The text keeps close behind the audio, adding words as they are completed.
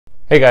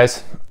Hey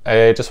guys,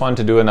 I just wanted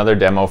to do another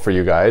demo for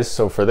you guys.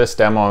 So for this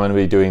demo, I'm going to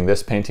be doing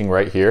this painting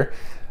right here.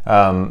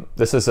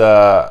 This is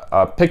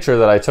a picture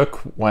that I took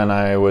when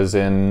I was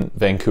in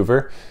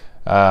Vancouver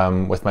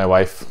with my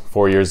wife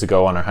 4 years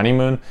ago on our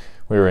honeymoon.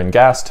 We were in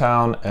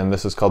Gastown, and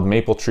this is called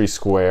Maple Tree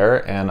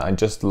Square, and I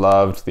just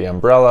loved the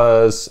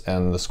umbrellas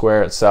and the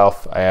square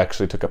itself. I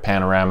actually took a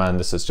panorama, and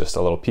this is just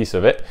a little piece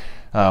of it.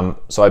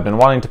 So I've been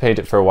wanting to paint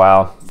it for a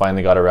while,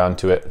 finally got around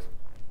to it.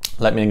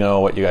 Let me know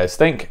what you guys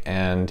think,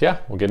 and yeah,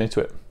 we'll get into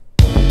it.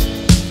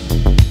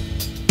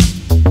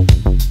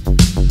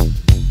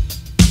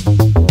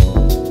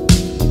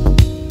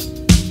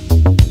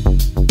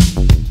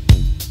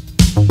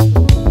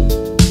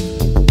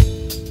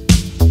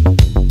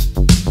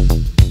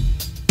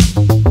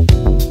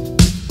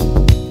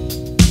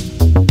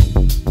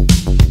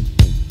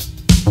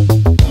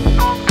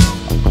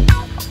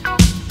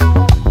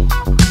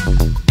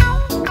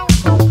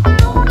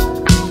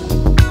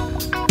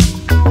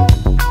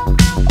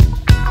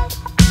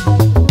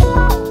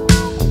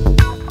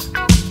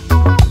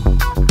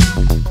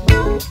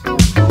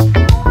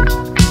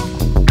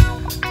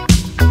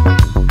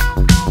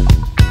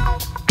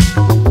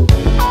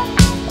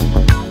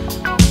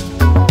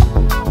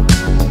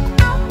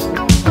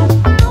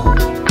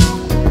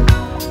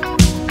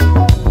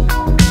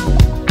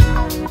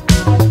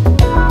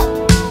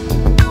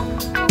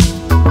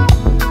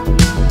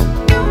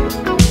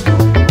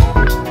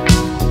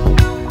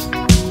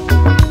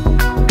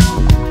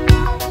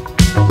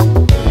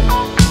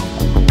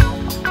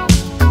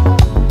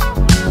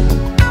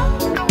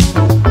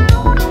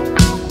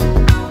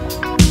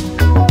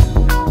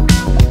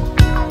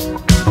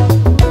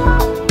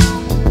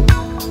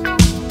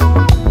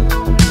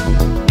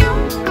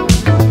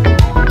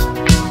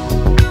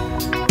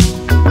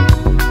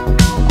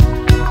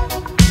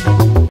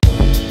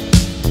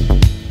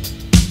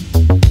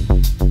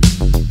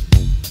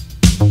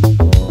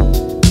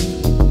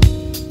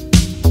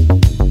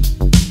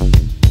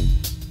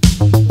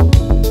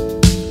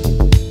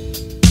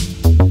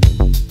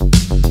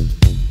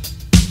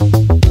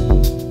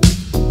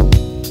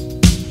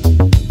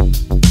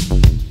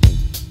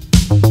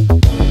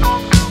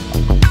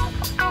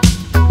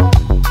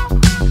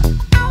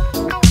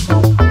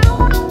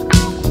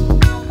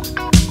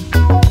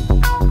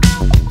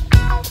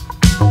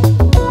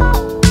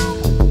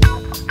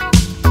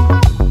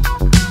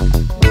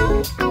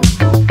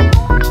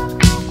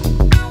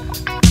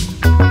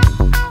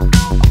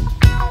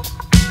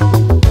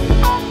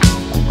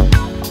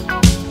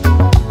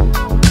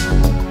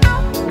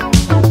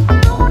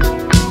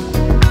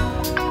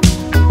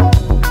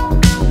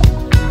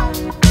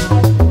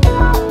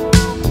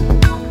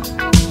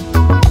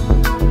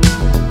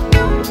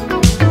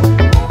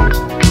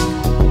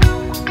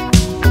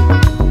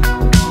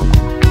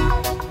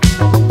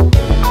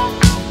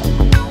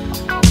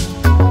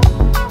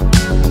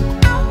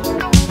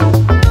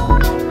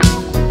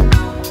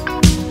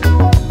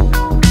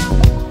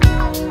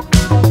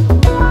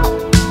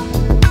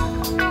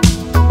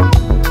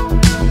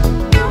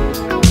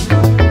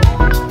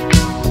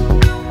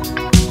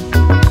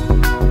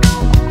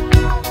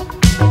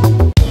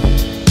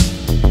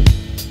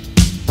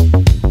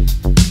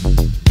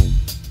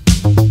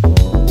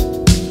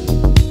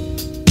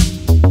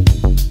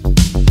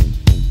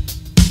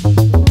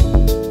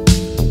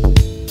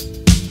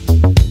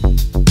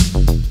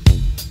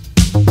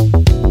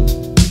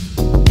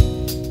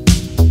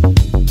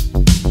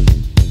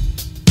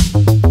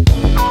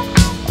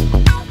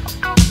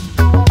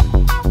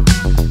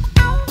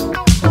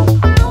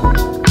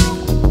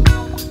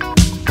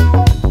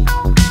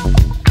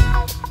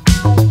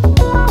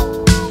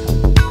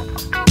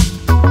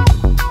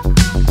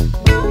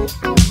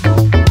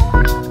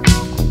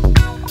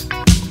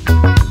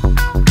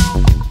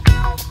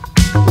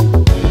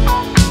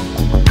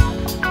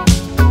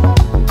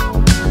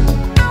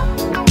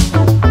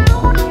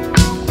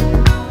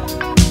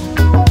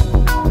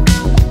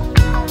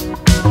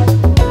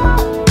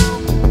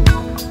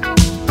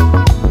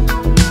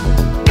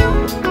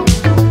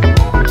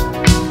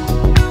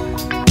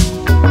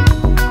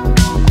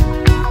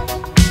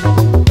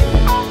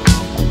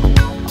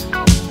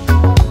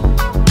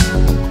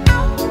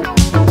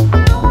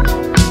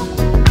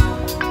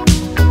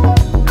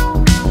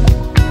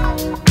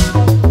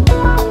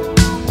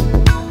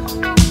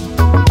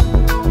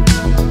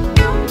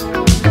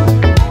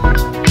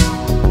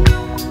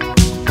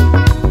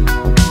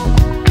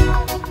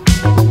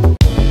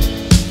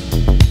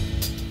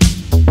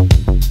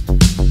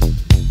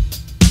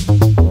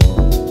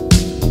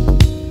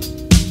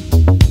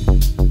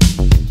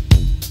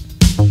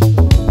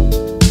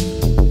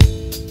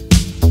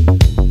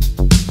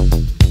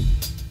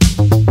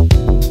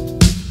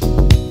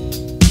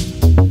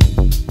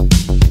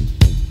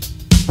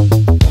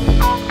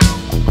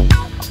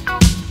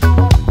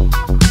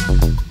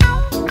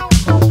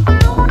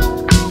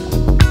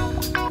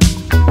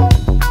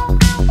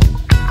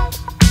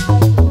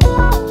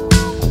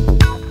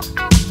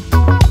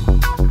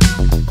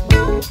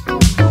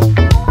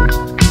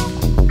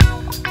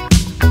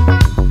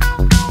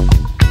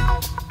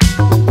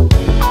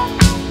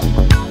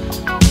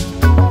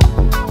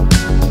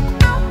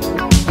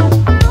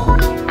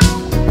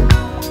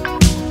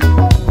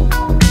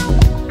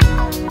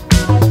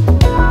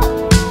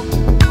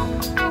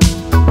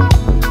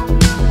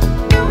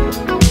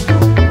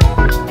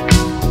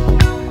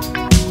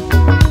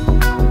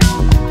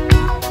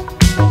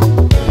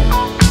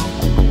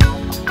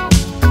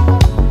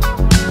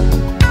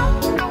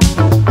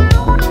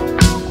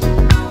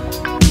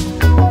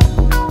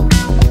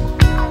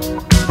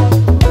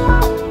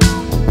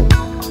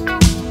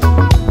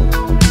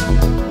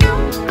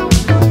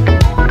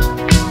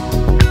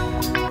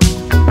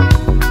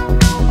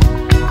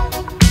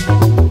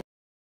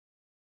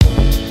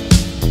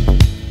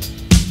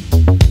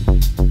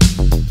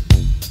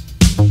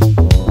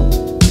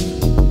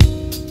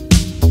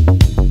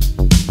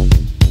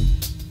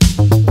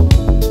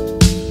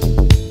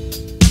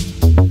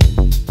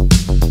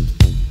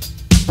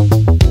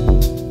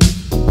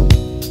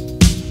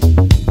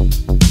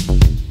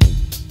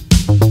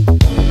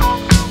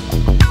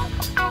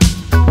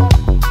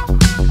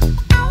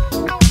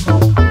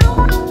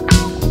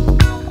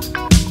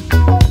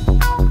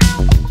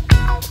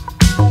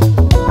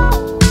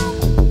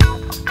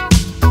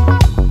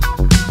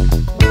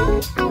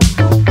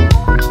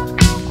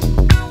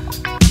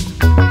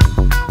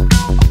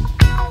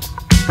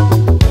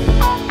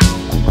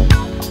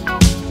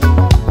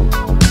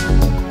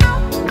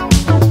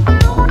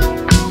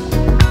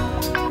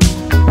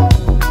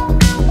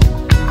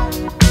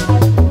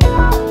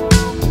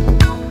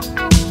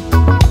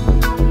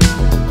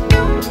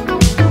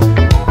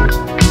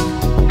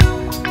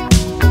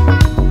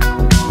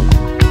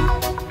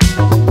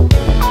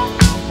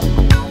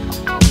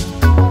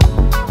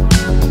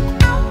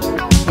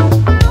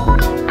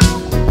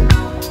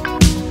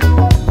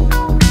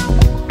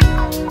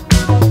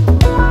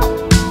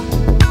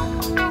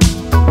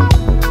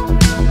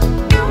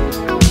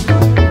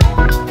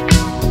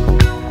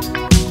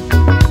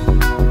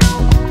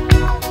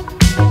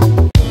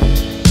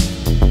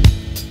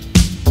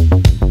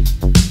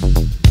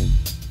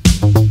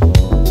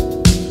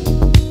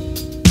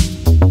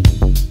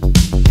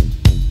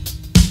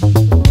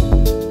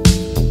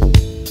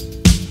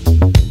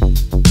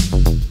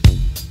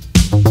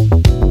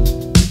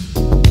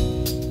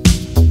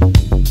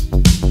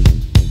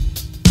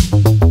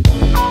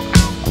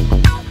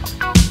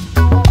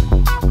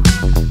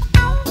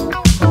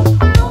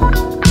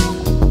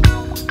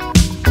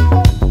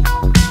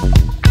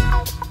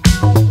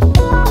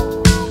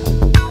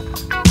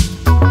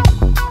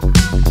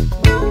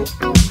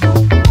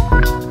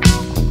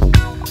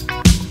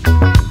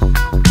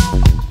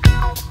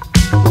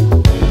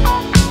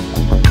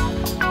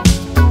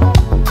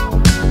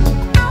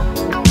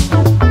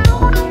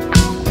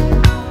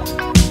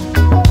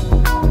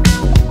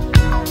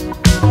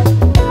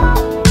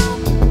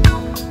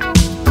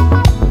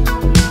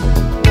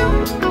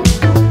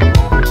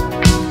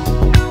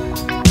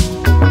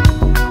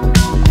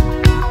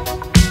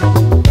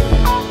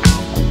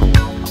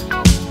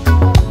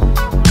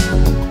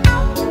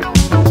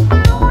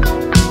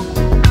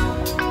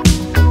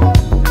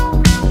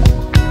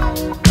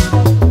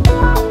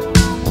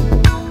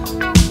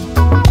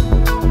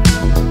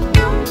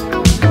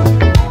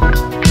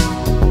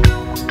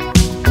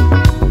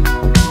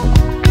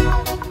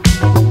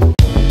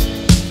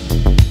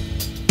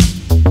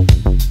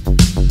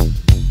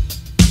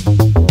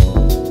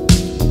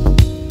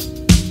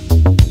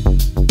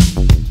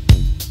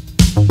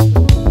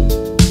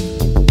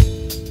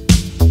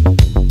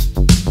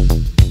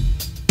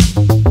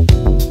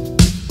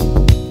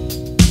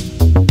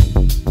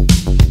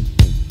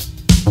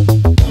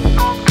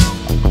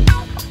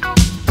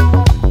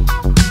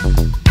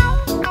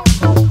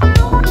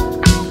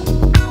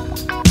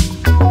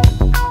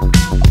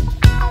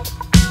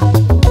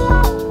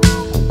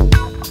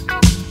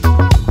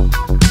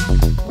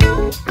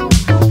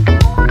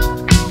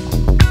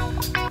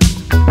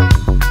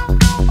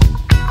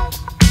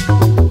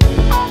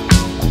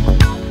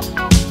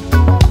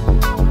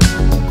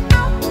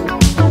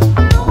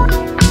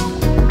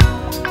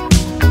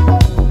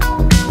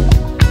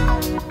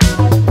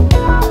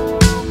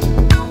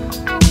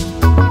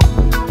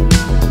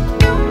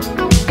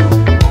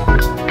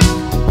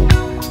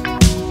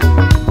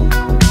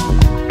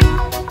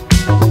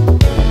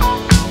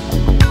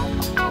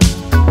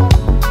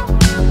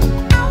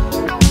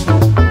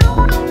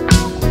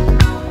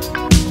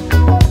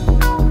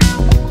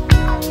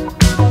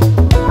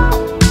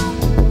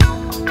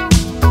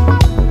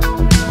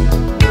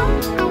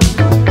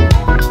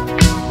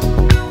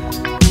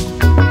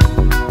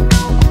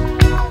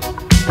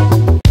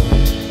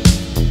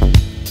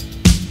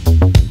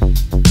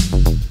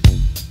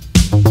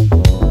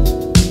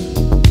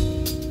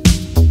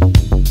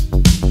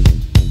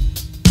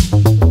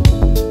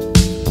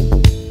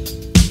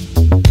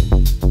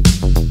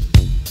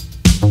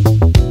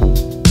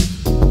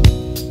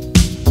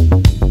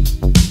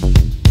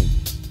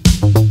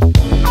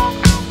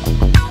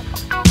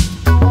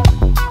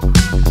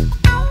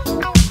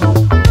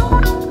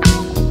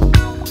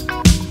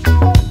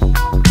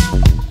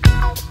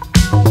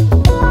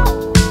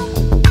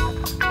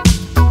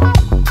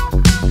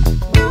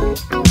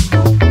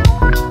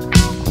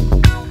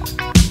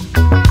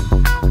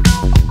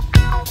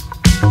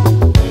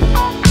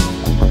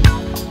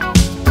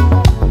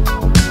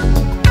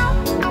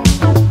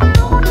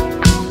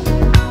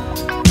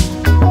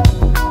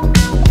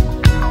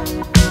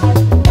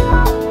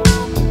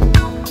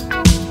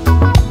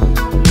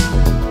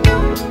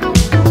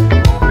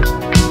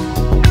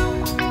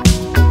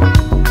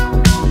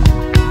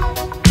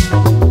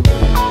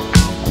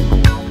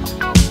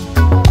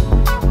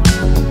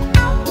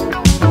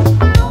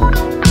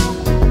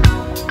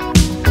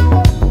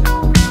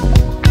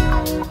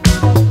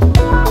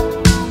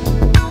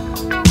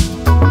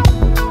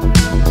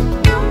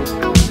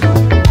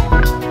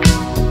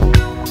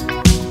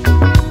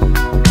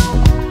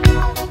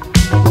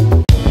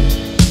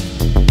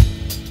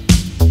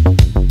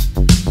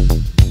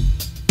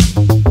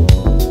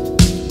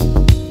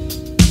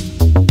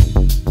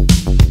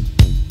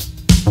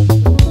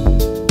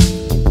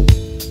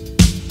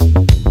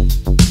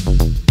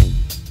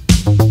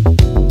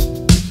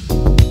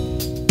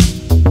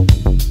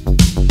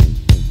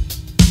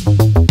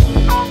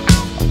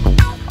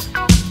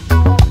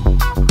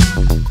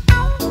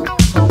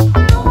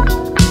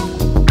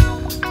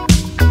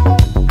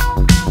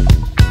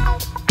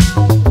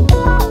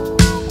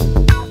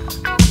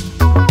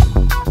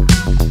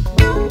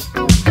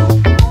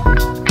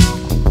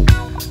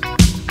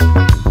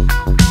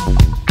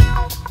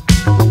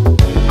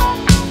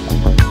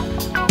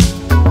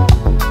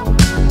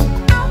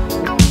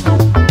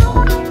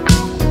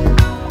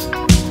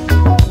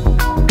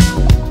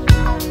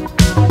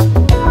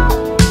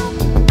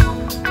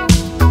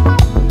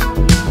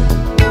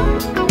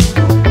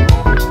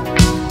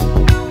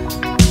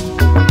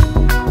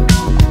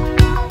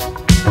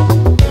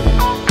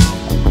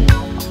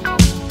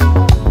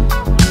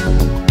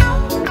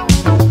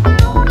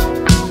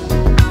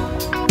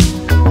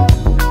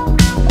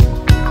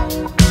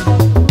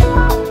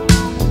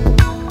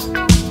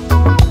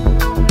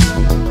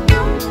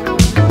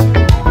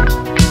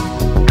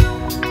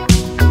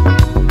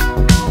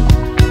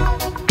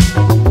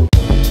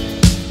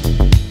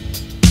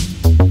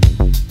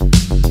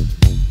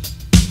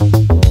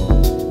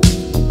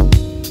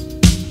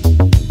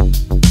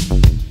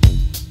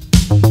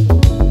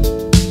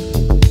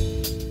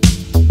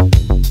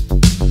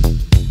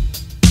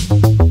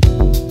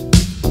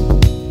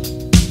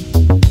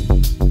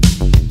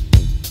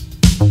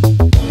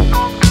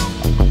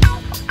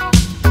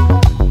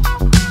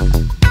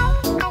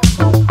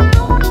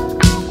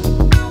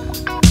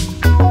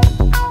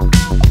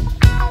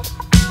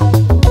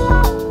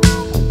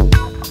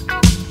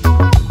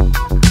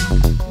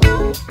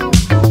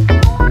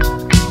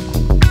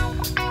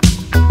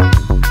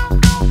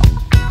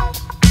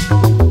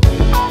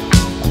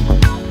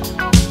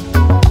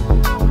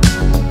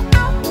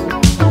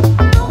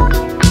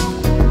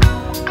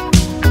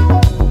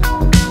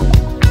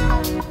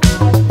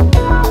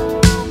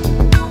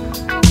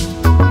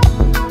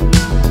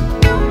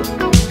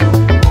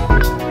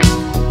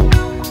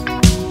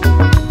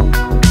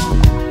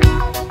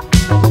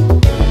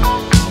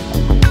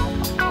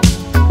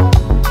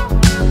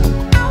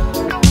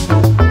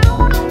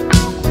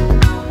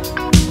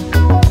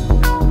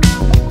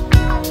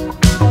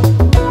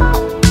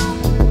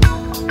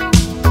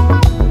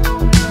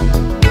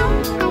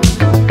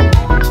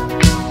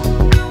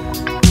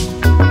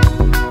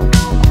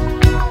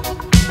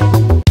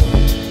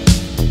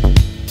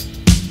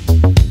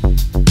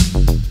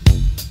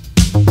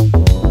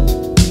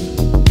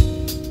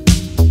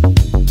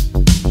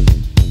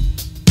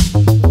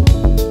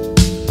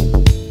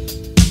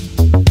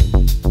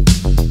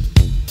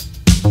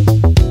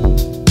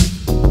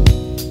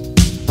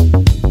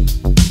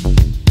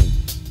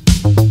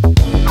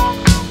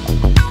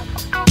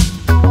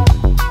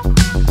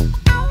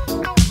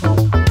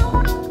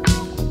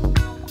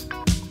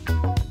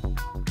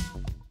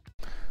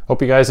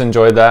 Hope you guys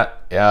enjoyed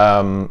that.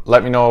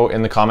 Let me know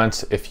in the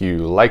comments if you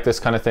like this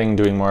kind of thing,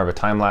 doing more of a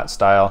time-lapse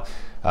style,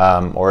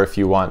 or if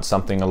you want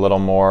something a little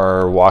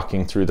more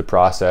walking through the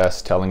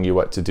process, telling you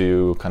what to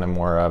do, kind of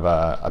more of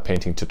a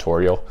painting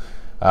tutorial.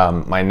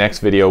 My next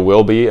video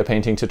will be a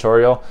painting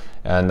tutorial,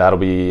 and I'll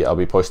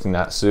be posting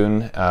that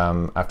soon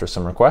after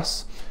some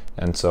requests.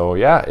 And so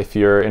yeah, if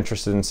you're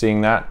interested in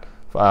seeing that,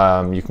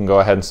 you can go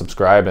ahead and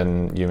subscribe,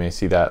 and you may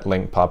see that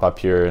link pop up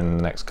here in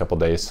the next couple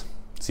days.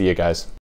 See you guys.